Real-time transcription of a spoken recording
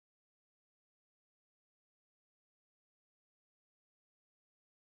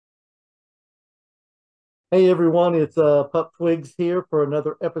Hey everyone, it's Pup Twigs here for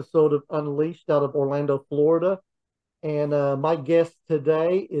another episode of Unleashed out of Orlando, Florida. And my guest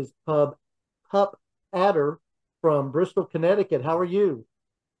today is Pup Adter from Bristol, Connecticut. How are you?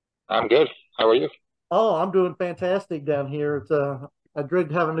 I'm good. How are you? Oh, I'm doing fantastic down here. I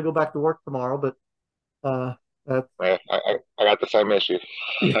dread having to go back to work tomorrow, but that's I got the same issue.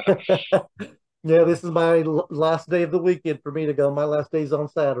 yeah, this is my last day of the weekend for me to go. My last day's on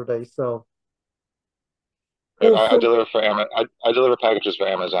Saturday. So, And well, I so deliver for Amazon. I deliver packages for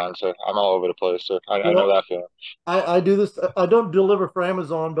Amazon, so I'm all over the place. So I know well, that feeling. I do this. I don't deliver for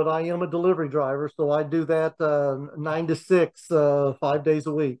Amazon, but I am a delivery driver, so I do that 9 to 6, 5 days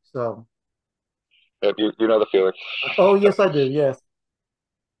a week. So, You know the feeling. oh yes, I do. Yes.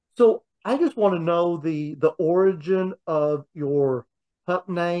 So I just want to know the origin of your pup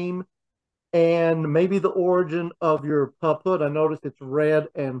name and maybe the origin of your puphood. I noticed it's red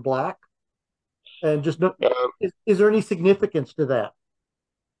and black, and just no, Um, is there any significance to that?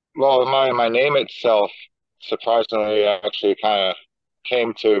 well, my name itself, surprisingly, actually kind of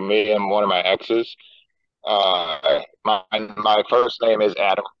came to me and one of my exes. My first name is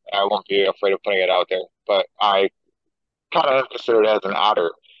Adam. I won't be afraid of putting it out there, but I kind of consider it as an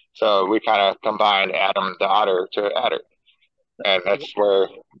otter. So we kind of combined Adam the otter to Adder, and that's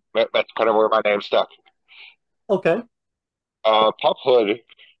kind of where my name stuck. Okay. Puphood,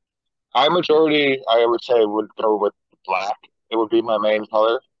 I would say, would go with black. It would be my main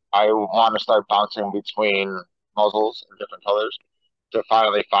color. I want to start bouncing between muzzles and different colors to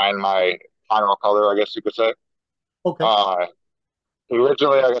finally find my final color, I guess you could say. Okay. Uh,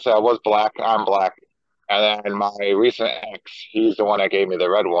 Originally, like I said, I was black. I'm black. And then my recent ex, he's the one that gave me the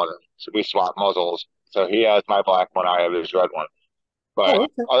red one. So we swapped muzzles. So he has my black one, I have his red one. Oh, But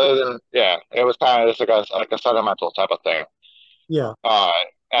okay. other than, yeah, it was kind of just like a sentimental type of thing. Yeah. Uh,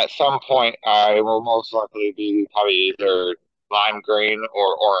 at some point, I will most likely be probably either lime green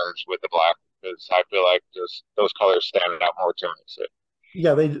or orange with the black because I feel like just those colors stand out more to me. So,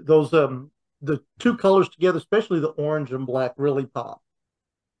 Yeah, they those the two colors together, especially the orange and black, really pop.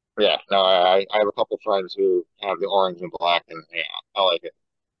 yeah, no, I have a couple friends who have the orange and black, and yeah, I like it.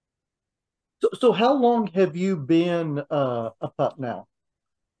 So how long have you been a pup now?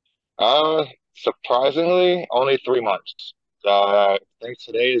 Uh, Surprisingly, only 3 months. I think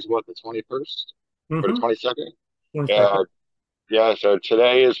today is what, the 21st or the Mm-hmm. 22nd? Yeah, 22nd. yeah. So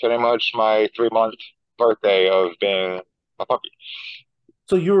today is pretty much my 3 month birthday of being a puppy.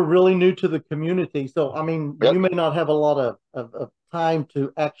 So you were really new to the community. So I mean, Yep. you may not have a lot of time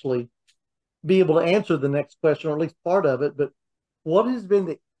to actually be able to answer the next question, or at least part of it. But what has been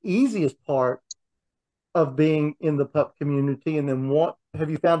the easiest part of being in the pup community? And then what have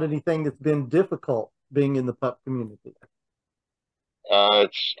you found anything that's been difficult being in the pup community?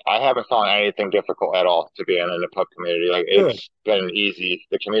 I haven't found anything difficult at all to be in the pub community. Like Good. it's been easy.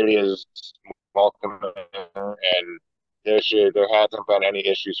 The community is welcoming, and there hasn't been any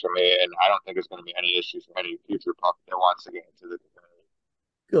issues for me, and I don't think there's going to be any issues for any future pup that wants to get into the community.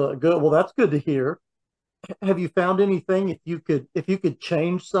 Good. Good. Well, that's good to hear. Have you found anything? If you could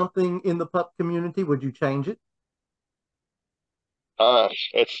change something in the pup community, would you change it?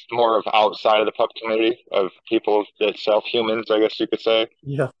 It's more of outside of the pup community of people itself, humans, I guess you could say,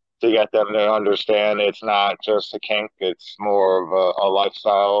 Yeah. to get them to understand it's not just a kink, it's more of a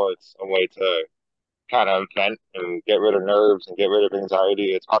lifestyle. It's a way to kind of vent and get rid of nerves and get rid of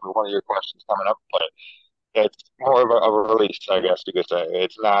anxiety. It's probably one of your questions coming up, but it's more of a release, I guess you could say.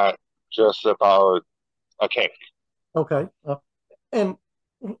 It's not just about a kink. Okay. And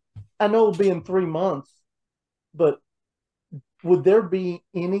I know it'll be in 3 months, but would there be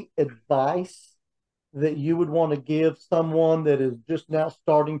any advice that you would want to give someone that is just now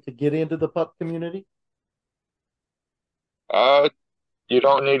starting to get into the pup community? Uh, you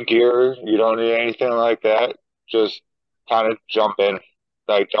don't need gear. You don't need anything like that. Just kind of jump in.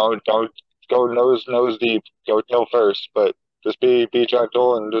 Like don't go nose deep. Go tail first, but just be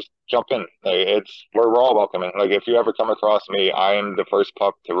gentle and just jump in. Like we're all welcoming. Like if you ever come across me, I am the first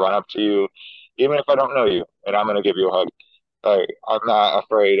pup to run up to you, even if I don't know you, and I'm gonna give you a hug. Like I'm not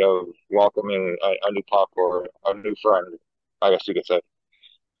afraid of welcoming a new pup or a new friend, I guess you could say.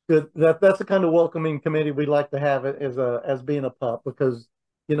 Good. That's the kind of welcoming committee we'd like to have it as being a pup because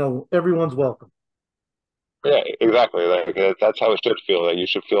everyone's welcome. Yeah, exactly. Like that's how it should feel. Like you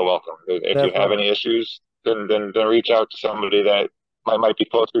should feel welcome. If you That's have right. any issues, then reach out to somebody that might be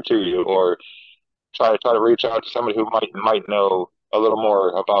closer to you, or try to reach out to somebody who might know a little more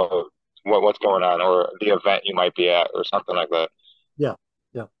about what's going on, or the event you might be at, or something like that. Yeah.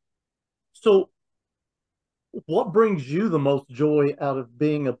 Yeah. So what brings you the most joy out of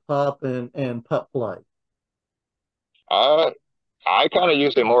being a pup and pup play? Uh, I kind of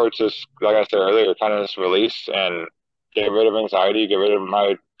use it more to, like I said earlier, kind of just release and get rid of anxiety, get rid of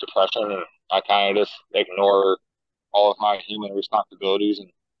my depression, and I kind of just ignore all of my human responsibilities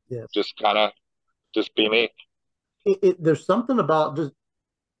and Yes. just kind of just be me. There's something about just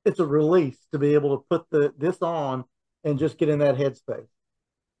it's a release to be able to put this on and just get in that headspace.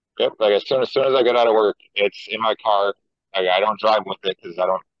 Yep. Like as soon as I get out of work, it's in my car. Like I don't drive with it because I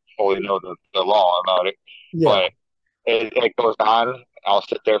don't fully know the law about it. Yeah. But it goes on. I'll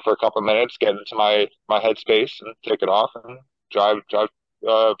sit there for a couple of minutes, get into my headspace, and take it off and drive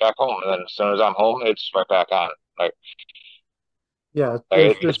back home. And then as soon as I'm home, it's right back on. Like, Yeah.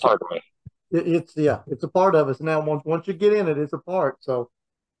 it's part of me. It's yeah, it's a part of us now. Once you get in it, it's a part. So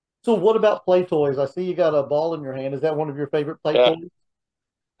what about play toys? I see you got a ball in your hand. Is that one of your favorite play Yeah. toys?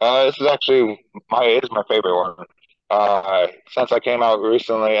 This is actually my favorite one. Since I came out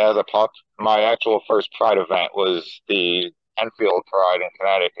recently as a pup, my actual first Pride event was the Enfield Pride in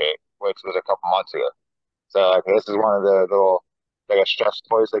Connecticut, which was a couple months ago. So like this is one of the little like a stress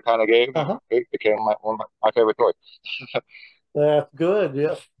toys they kind of gave, and Uh-huh. it became one of my favorite toys. That's good.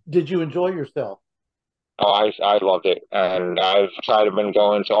 Yeah. Did you enjoy yourself? Oh, I loved it, and I've tried to been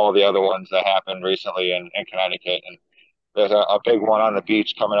going to all the other ones that happened recently in Connecticut, and there's a big one on the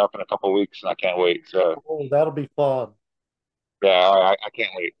beach coming up in a couple of weeks, and I can't wait. So Oh, that'll be fun. yeah, I can't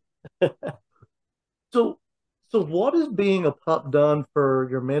wait. So, so what is being a pup done for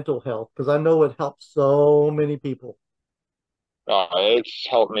your mental health? Because I know it helps so many people. It's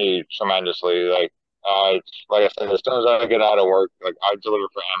helped me tremendously. Like I said, as soon as I get out of work, like I deliver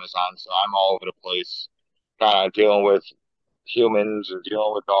for Amazon, so I'm all over the place, kind of dealing with humans and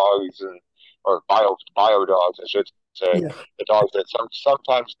dealing with dogs and or bio dogs, I should say, Yeah. the dogs that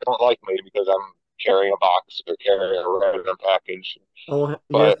sometimes don't like me because I'm carrying a box or carrying a random package. Oh,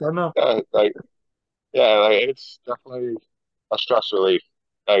 yes, But I know. like yeah, like it's definitely a stress relief,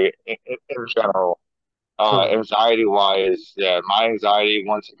 like in general. Good. Anxiety wise, yeah, my anxiety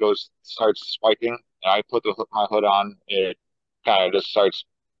once it starts spiking, and I put my hood on, it kind of just starts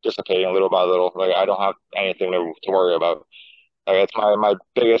dissipating little by little. Like I don't have anything to worry about. Like it's my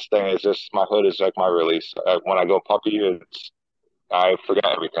biggest thing is just my hood is like my release. When I go puppy, I forget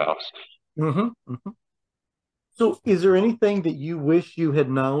everything else. Hmm. So, is there anything that you wish you had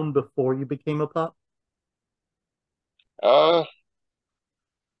known before you became a pup? Uh,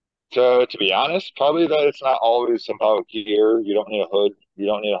 to be honest, probably that it's not always about gear. You don't need a hood. You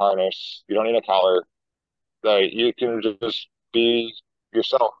don't need a harness. You don't need a collar. Like you can just be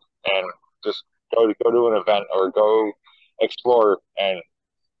yourself and just go to an event or go explore and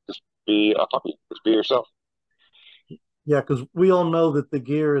just be a puppy. Just be yourself. Yeah, because we all know that the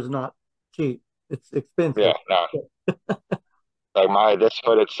gear is not cheap. It's Yeah, expensive. no. Like my this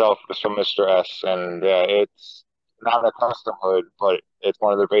hood itself is from Mr. S, and yeah, it's not a custom hood, but it's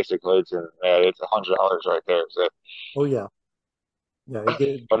one of their basic hoods, and yeah, it's $100 right there. So, Oh yeah, yeah.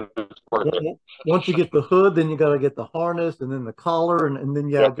 but it's worth it. Once you get the hood, then you got to get the harness and then the collar, and then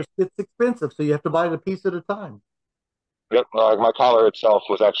yeah, Yep, it just it's expensive. So you have to buy it a piece at a time. yep. Like my collar itself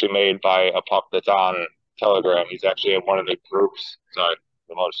was actually made by a pup that's on Telegram. He's actually in one of the groups. Sorry,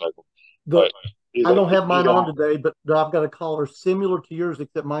 the motorcycle, The but he's I a don't have he's mine on a today, but I've got a collar similar to yours,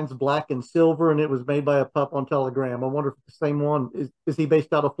 except mine's black and silver, and it was made by a pup on Telegram. I wonder if it's the same one. Is he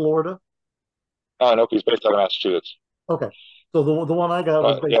based out of Florida? oh nope, he's based out of Massachusetts. Okay, so the one I got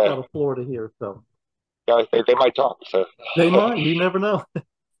was But based yeah, out of Florida here. So yeah, they might talk. So they might. You never know.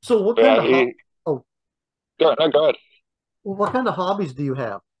 So what kind yeah, of he oh, go ahead. what kind of hobbies do you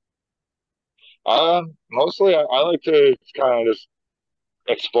have? Mostly I like to kind of just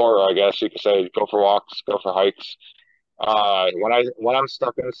explore, I guess you could say, go for walks, go for hikes. When I'm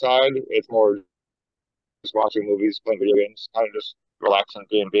stuck inside, it's more just watching movies, playing video games, kind of just relaxing,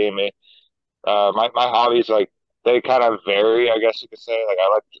 being me. My hobbies like they kind of vary, I guess you could say. Like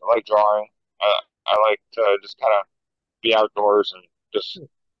I like drawing. I like to just kind of be outdoors and just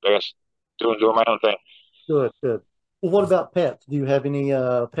I guess doing my own thing. Good, good. Well, what about pets? Do you have any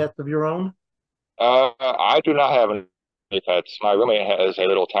pets of your own? I do not have any pets. My roommate has a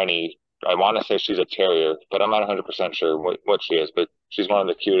little tiny. I want to say she's a terrier, but I'm not 100% sure what she is. But she's one of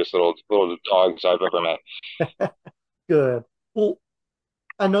the cutest little dogs I've ever met. Good. Well,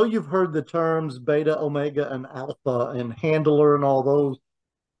 I know you've heard the terms beta, omega, and alpha, and handler, and all those.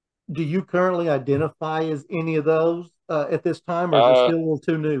 Do you currently identify as any of those at this time, or is it Uh, still a little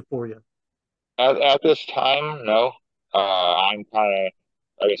too new for you? at this time, no. I'm kind of,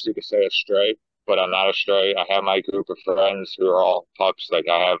 I guess you could say, a stray, but I'm not a stray. I have my group of friends who are all pups. Like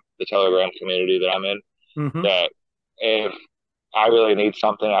I have the Telegram community that I'm in. Hmm. That if I really need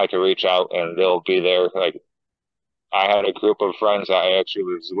something, I can reach out and they'll be there. Like I had a group of friends that I actually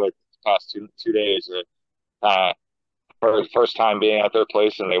was with the past two days that for the first time being at their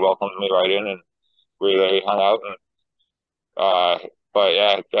place, and they welcomed me right in, and we really hung out. And but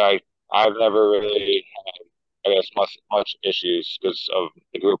yeah, I've never really had, I guess, much issues because of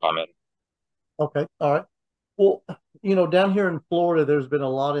the group I'm in. Okay, all right. Well, down here in Florida, there's been a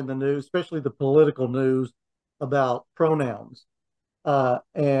lot in the news, especially the political news about pronouns.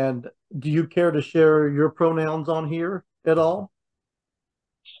 And do you care to share your pronouns on here at all?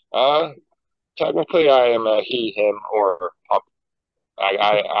 Uh, Technically, I am a he, him, or pup.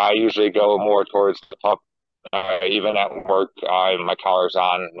 I usually go more towards the pup. Even at work, my collar's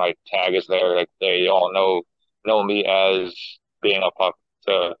on, my tag is there. Like they all know me as being a pup.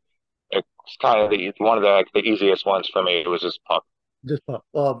 So it's kind of the one of the like the easiest ones for me. It was just pup. Just pup.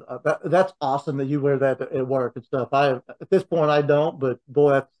 Well, that's awesome that you wear that at work and stuff. At this point I don't, but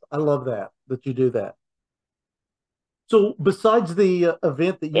boy, I love that you do that. So besides the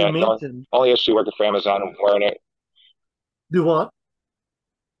event that you Yeah, the mentioned, only issue working for Amazon wearing it. do what?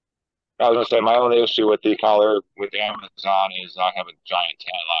 I was gonna say my only issue with the collar with Amazon is I have a giant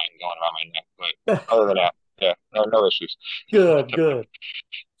tan line going around my neck. But other than that, yeah, no issues. Good, good.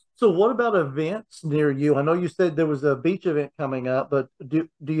 So what about events near you? I know you said there was a beach event coming up, but do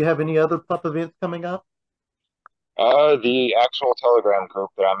you have any other pup events coming up? The actual Telegram group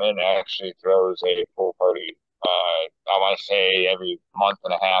that I'm in actually throws a pool party. I want to say every month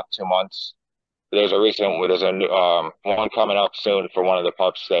and a half, 2 months. There's a new, one coming up soon for one of the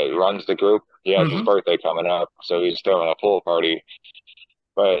pups that runs the group. He has his Hmm. birthday coming up, so he's throwing a pool party.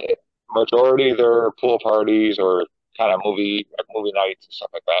 But majority of their pool parties or kind of movie nights and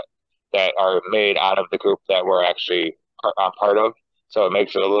stuff like that that are made out of the group that we're actually part of. So it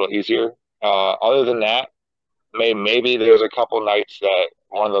makes it a little easier. Other than that, maybe there's a couple nights that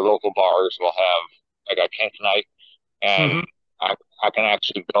one of the local bars will have like a kink night, and Hmm. I I can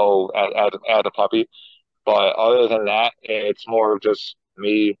actually go as a puppy. But other than that, it's more of just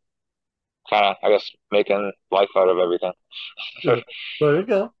me kind of I guess making life out of everything. Good. There you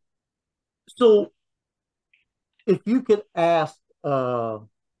go. So if you could ask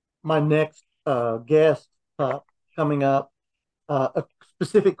my next guest coming up a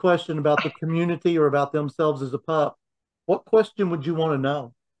specific question about the community or about themselves as a pup, what question would you want to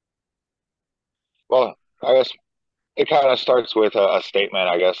know? Well, I guess it kind of starts with a statement.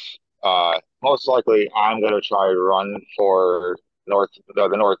 I guess most likely I'm going to try to run for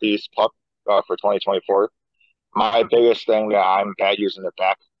the Northeast Pup for 2024. My biggest thing that I'm bad using to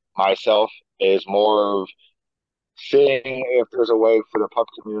back myself is more of seeing if there's a way for the pup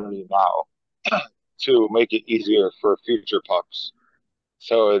community now to make it easier for future pups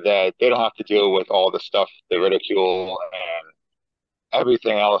so that they don't have to deal with all the stuff, the ridicule and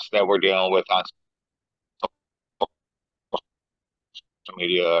everything else that we're dealing with on social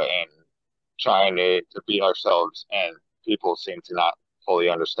media and trying to be ourselves, and people seem to not fully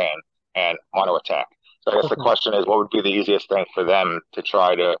understand and want to attack. So I guess the Okay. question is, what would be the easiest thing for them to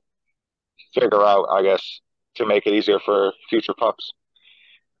try to figure out? I guess to make it easier for future pups.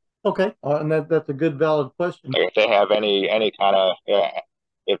 Okay. And that's a good, valid question. Like if they have any kind of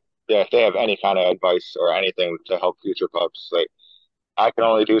if if they have any kind of advice or anything to help future pups, like I can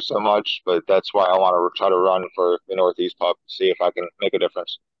only do so much, but that's why I want to try to run for the Northeast pup, see if I can make a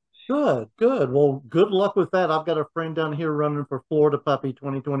difference. Good, good. Well, good luck with that. I've got a friend down here running for Florida Puppy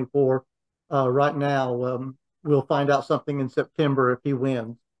 2024 right now. We'll find out something in September if he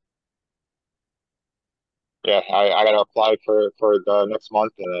wins. Yeah, I got to apply for the next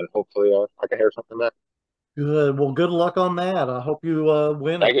month, and then hopefully I can hear something back. Good. Well, good luck on that. I hope you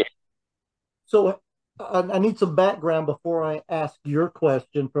win it. Thank you. So I need some background before I ask your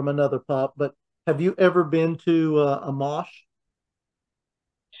question from another pup, but have you ever been to a mosh?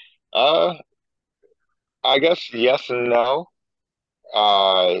 Uh, I guess yes and no.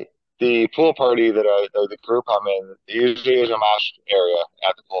 Uh, the pool party or the group I'm in, usually is a mosh area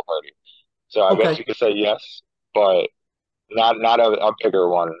at the pool party. So I guess Okay. you could say yes, but not a bigger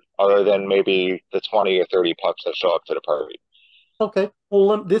one, other than maybe the 20 or 30 pups that show up to the party. Okay.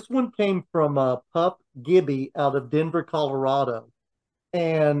 Well, this one came from Pup Gibby out of Denver, Colorado.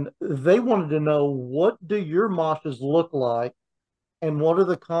 And they wanted to know, what do your moshes look like and what are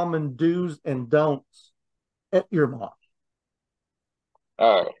the common do's and don'ts at your mosh?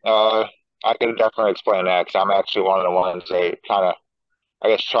 All right. I can definitely explain that because I'm actually one of the ones that kind of, I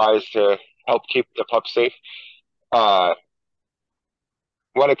guess, tries to help keep the pups safe. Uh,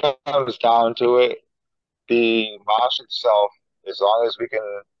 when it comes down to it, the mosh itself, as long as we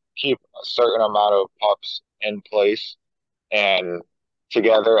can keep a certain amount of pups in place and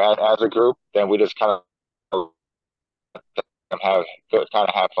together as a group, then we just kind of them kind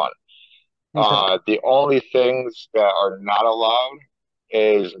of have fun. Okay. The only things that are not allowed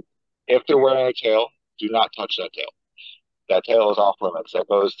is if they're wearing a tail, do not touch that tail. That tail is off limits. That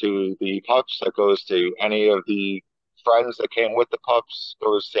goes to the pups. That goes to any of the friends that came with the pups.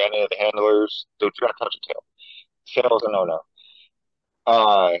 Goes to any of the handlers. Do not touch a tail. Tail is a no-no.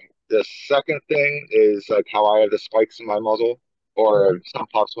 Uh, the second thing is like how I have the spikes in my muzzle, or Mhm. some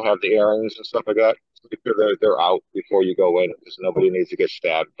pups will have the earrings and stuff like that. Make sure they're out before you go in because nobody needs to get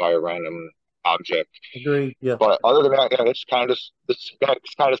stabbed by a random object. Agreed. Yeah. But other than that, yeah, it's kind of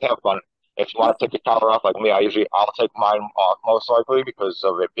have fun. If you Yeah. want to take your collar off, like me, I'll take mine off most likely because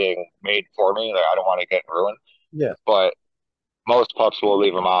of it being made for me. Like, I don't want to get ruined. Yeah. But most pups will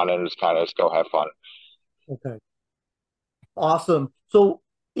leave them on and just go have fun. Okay. Awesome. So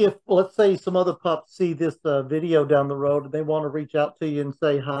if let's say some other pups see this video down the road and they want to reach out to you and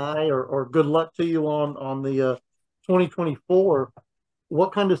say hi or good luck to you on the 2024,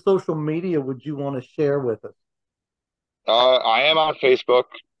 what kind of social media would you want to share with us? I am on Facebook.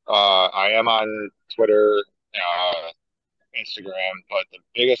 I am on Twitter, uh, Instagram, but the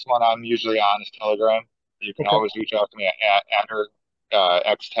biggest one I'm usually on is Telegram. You can Okay. always reach out to me at Adter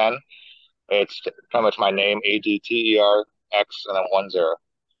X10. It's pretty much my name, ADTER X and then 10.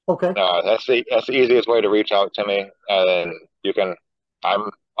 Okay. That's the easiest way to reach out to me, and then you can.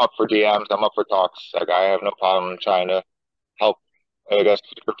 I'm up for DMs. I'm up for talks. Like I have no problem trying to help. I guess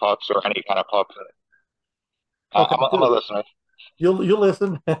future pups or any kind of pup. Okay. I'm a Good. listener. You'll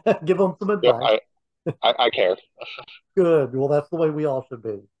listen, give them some Yep, advice. I care. Good. Well, that's the way we all should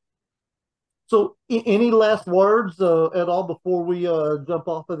be. So, any last words at all before we jump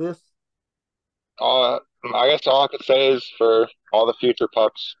off of this? Uh, I guess all I could say is for all the future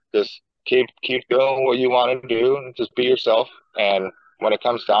pups, just keep doing what you want to do and just be yourself. And when it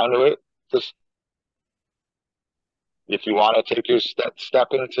comes down to it, just if you want to take your step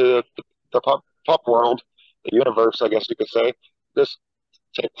into the pup world, the universe, I guess you could say, just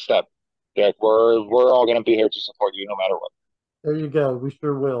take the step. Like we're all gonna be here to support you no matter what. There you go. We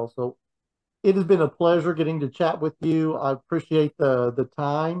sure will. So, it has been a pleasure getting to chat with you. I appreciate the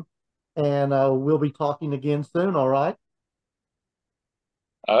time, and we'll be talking again soon. All right.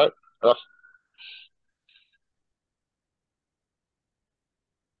 All right.